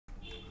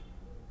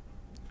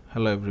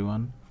Hello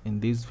everyone,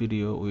 in this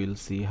video we will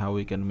see how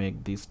we can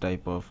make this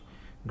type of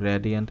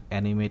gradient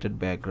animated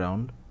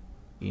background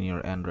in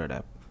your Android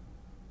app.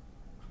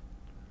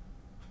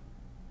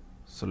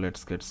 So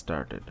let's get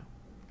started.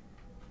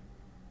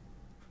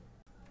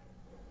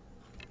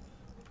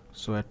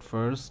 So at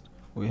first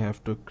we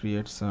have to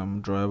create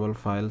some drawable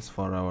files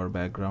for our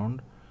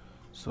background.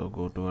 So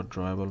go to a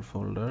drawable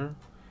folder,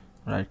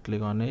 right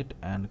click on it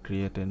and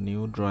create a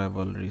new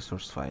drawable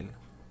resource file.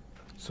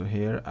 So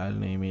here I'll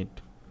name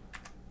it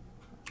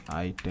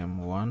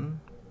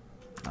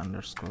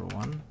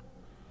item1_1.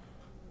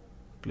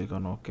 Click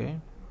on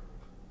OK,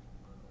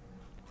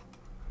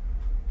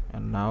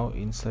 and now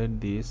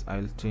inside this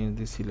I'll change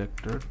the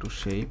selector to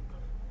shape,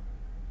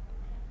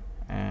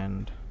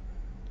 and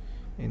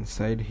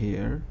inside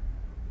here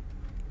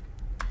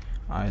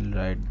I'll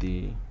write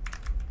the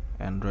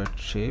Android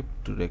shape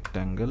to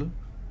rectangle,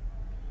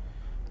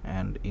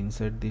 and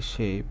inside the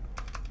shape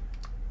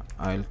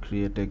I'll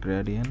create a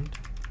gradient,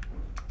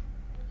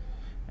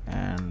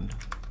 and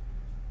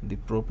the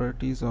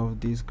properties of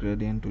this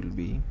gradient will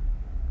be,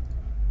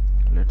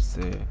 let's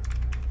say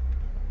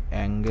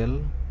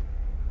angle,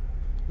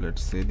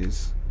 let's say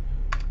this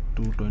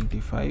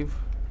 225,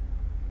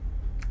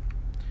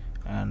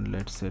 and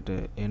let's set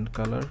a end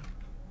color,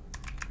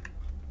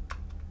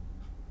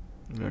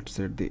 let's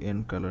set the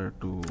end color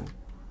to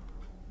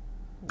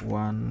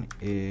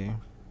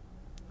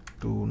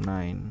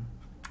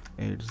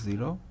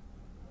 1A2980,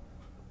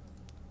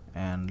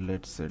 and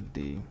let's set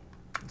the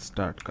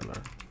start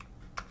color,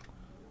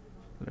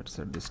 let's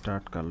set the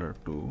start color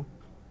to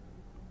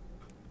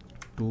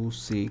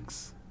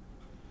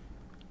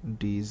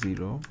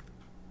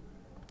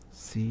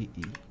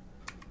 26D0CE.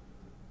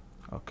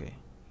 okay,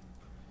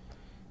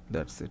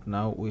 that's it.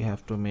 Now we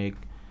have to make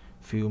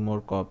few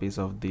more copies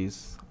of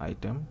this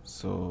item,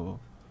 so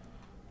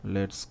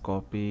let's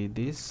copy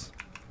this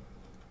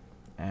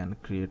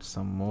and create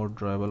some more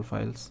drawable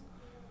files.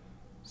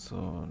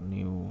 So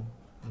new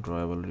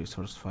drawable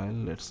resource file,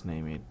 let's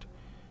name it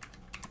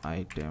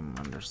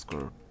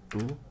item_2.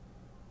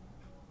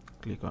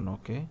 click on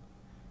OK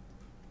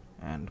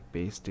and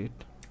paste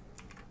it.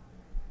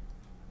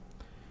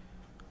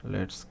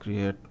 Let's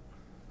create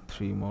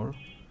 3 more.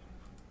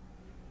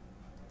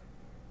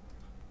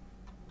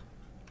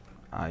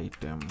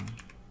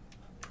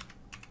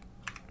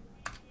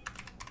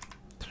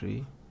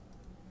 item3,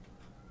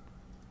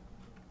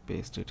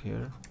 paste it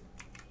here.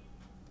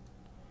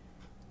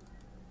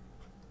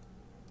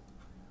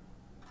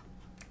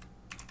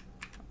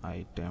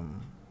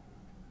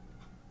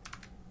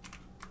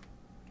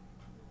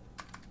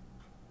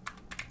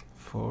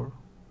 item4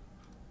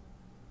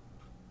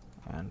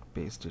 and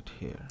paste it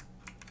here.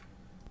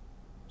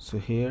 So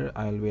here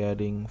I'll be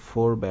adding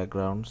 4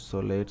 backgrounds, so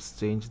let's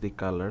change the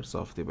colors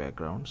of the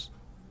backgrounds.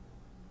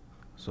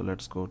 So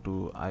let's go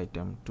to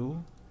item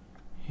 2.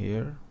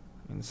 Here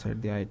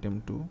inside the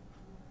item 2,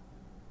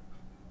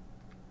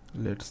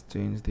 let's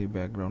change the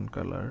background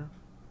color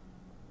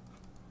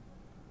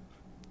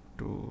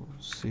to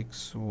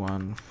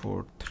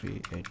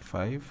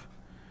 614385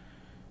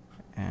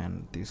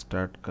 and the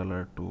start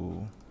color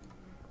to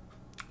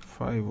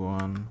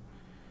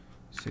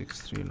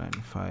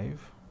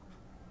 516395.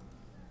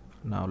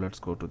 Now let's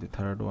go to the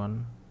third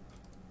one.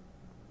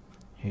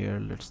 Here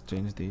let's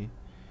change the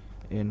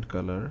end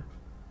color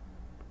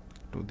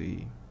to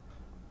the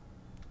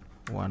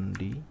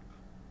 1D,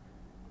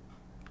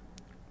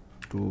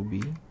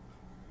 2B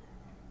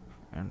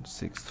and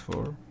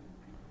 64,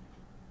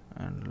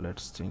 and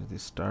let's change the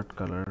start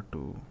color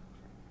to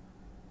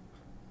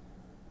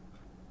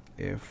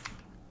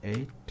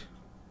F8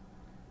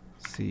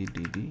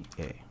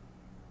 CDDA.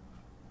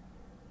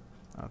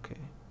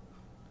 okay,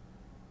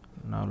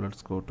 now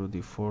let's go to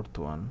the fourth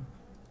one,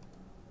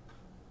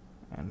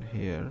 and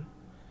here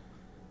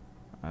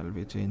I'll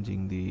be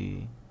changing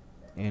the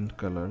end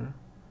color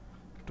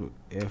to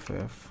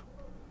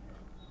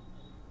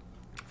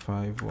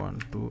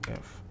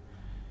FF512F,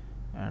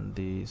 and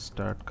the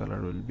start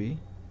color will be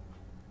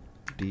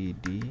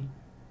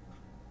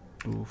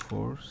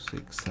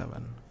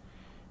DD2467.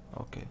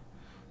 okay,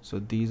 so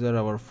these are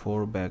our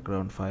 4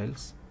 background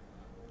files.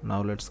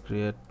 Now let's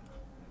create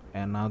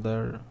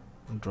another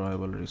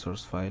drawable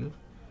resource file.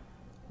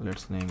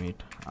 Let's name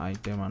it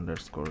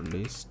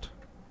item_list.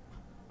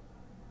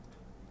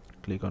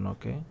 click on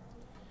OK.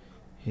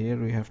 Here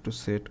we have to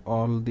set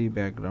all the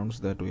backgrounds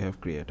that we have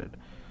created.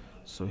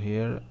 So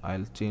here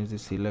I'll change the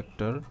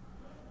selector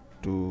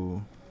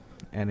to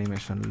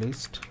animation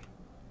list,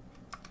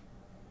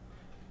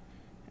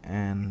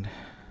 and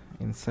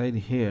inside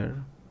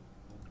here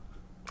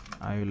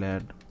I will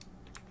add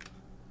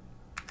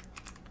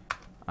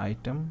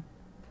item,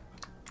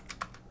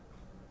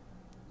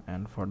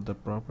 and for the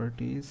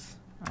properties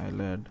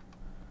I'll add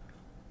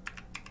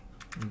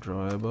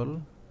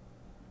drawable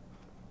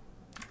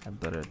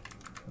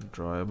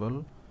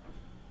 @drawable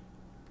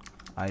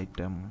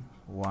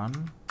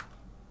item1,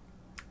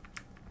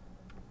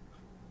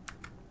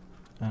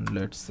 and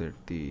let's set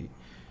the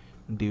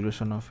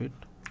duration of it.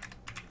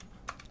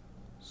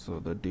 So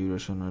the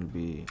duration will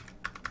be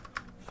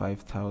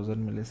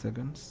 5000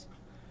 milliseconds.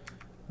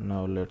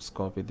 Now let's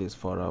copy this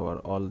for our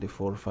all the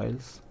 4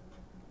 files.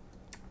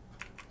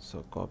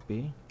 So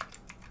copy,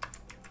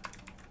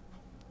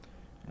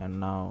 and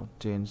now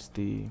change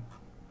the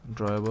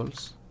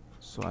drawables.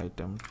 So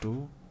item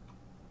 2,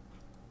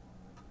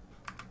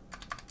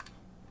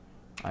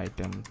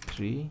 item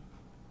 3,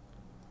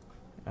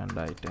 and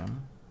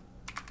item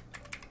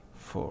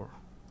 4.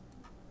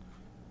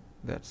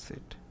 That's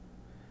it.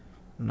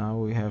 Now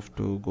we have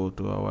to go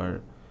to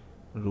our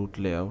root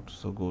layout.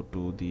 So go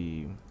to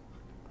the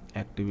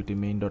activity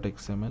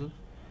main.xml,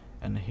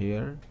 and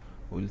here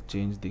we'll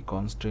change the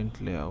constraint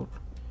layout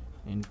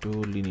into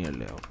linear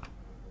layout,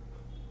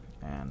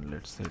 and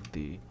let's set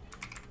the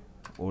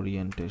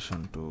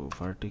orientation to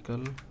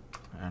vertical,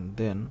 and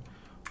then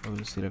we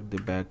will select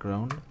the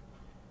background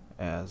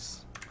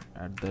as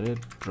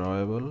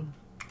 @drawable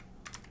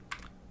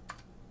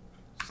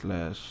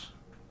slash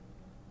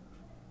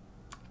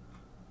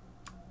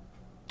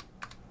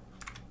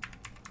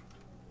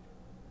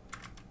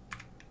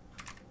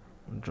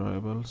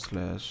drawable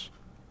slash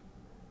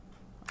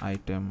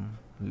item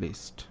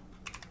list.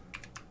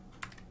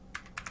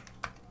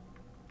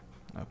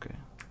 Okay,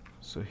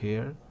 so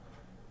here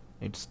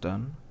it's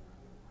done.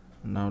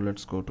 Now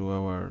let's go to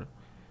our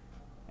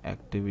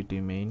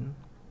activity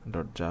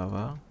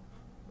main.java.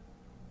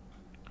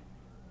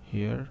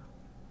 Here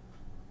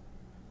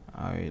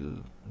I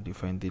will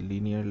define the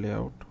linear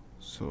layout.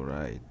 So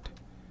write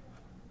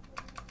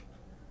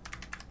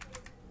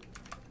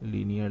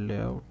linear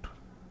layout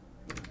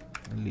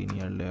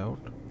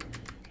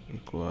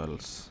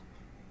equals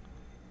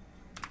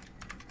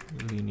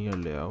linear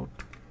layout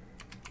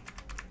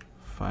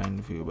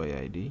find view by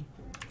id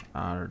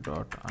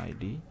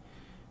r.id.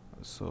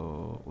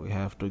 So we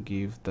have to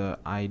give the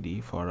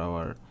id for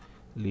our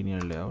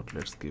linear layout.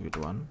 Let's give it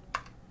 1.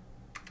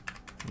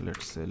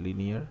 Let's say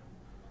linear.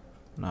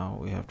 Now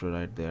we have to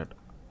write that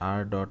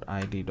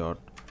r.id.linear.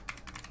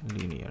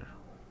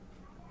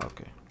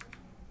 Okay,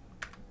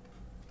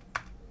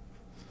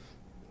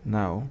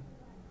 now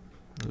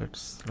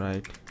let's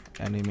write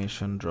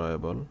animation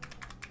drawable,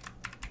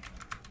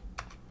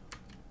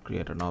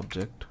 create an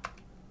object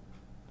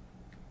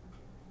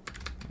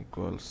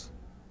equals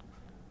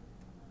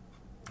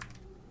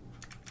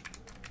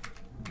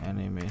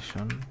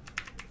animation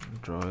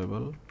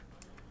drawable,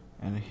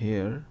 and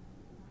here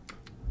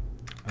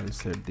I'll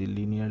set the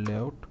linear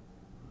layout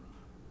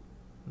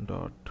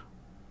dot,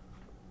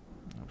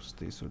 oops,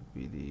 this would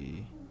be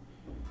the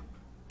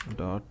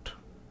dot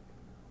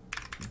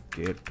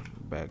get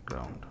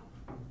background.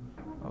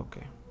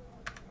 Okay,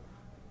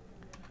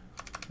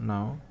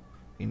 now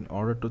in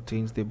order to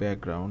change the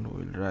background,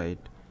 we'll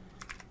write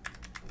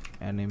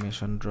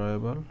animation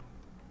drawable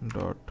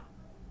dot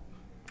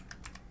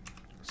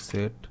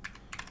set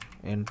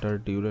enter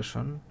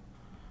duration.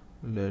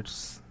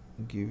 Let's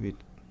give it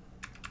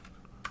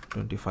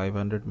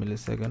 2500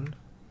 millisecond,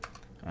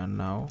 and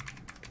now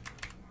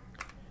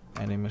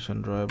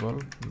animation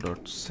drawable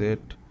dot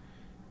set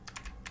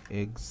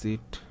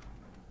exit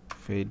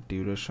fade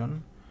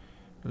duration.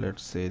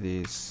 Let's say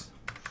this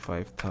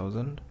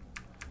 5000,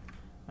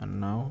 and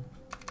now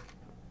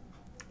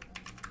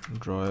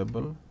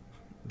drawable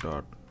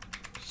dot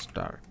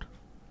start.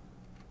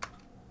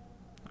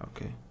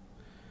 Okay,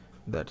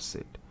 that's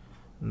it.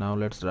 Now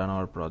let's run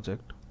our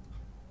project.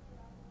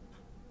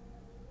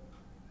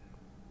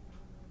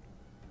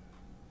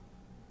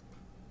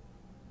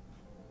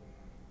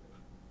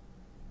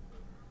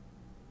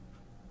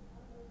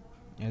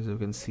 As you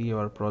can see,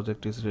 our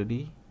project is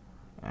ready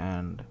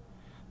and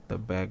the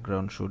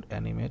background should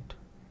animate,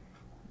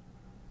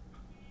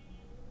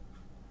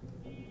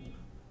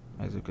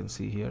 as you can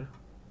see here.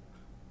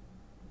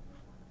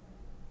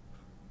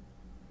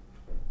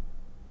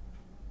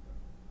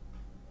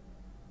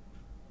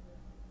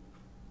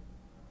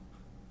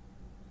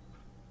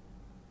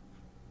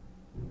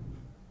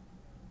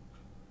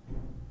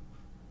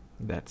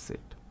 That's it.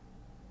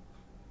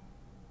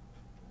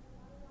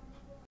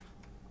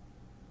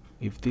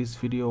 If this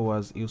video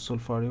was useful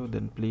for you,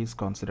 then please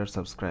consider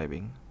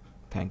subscribing.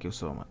 Thank you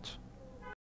so much.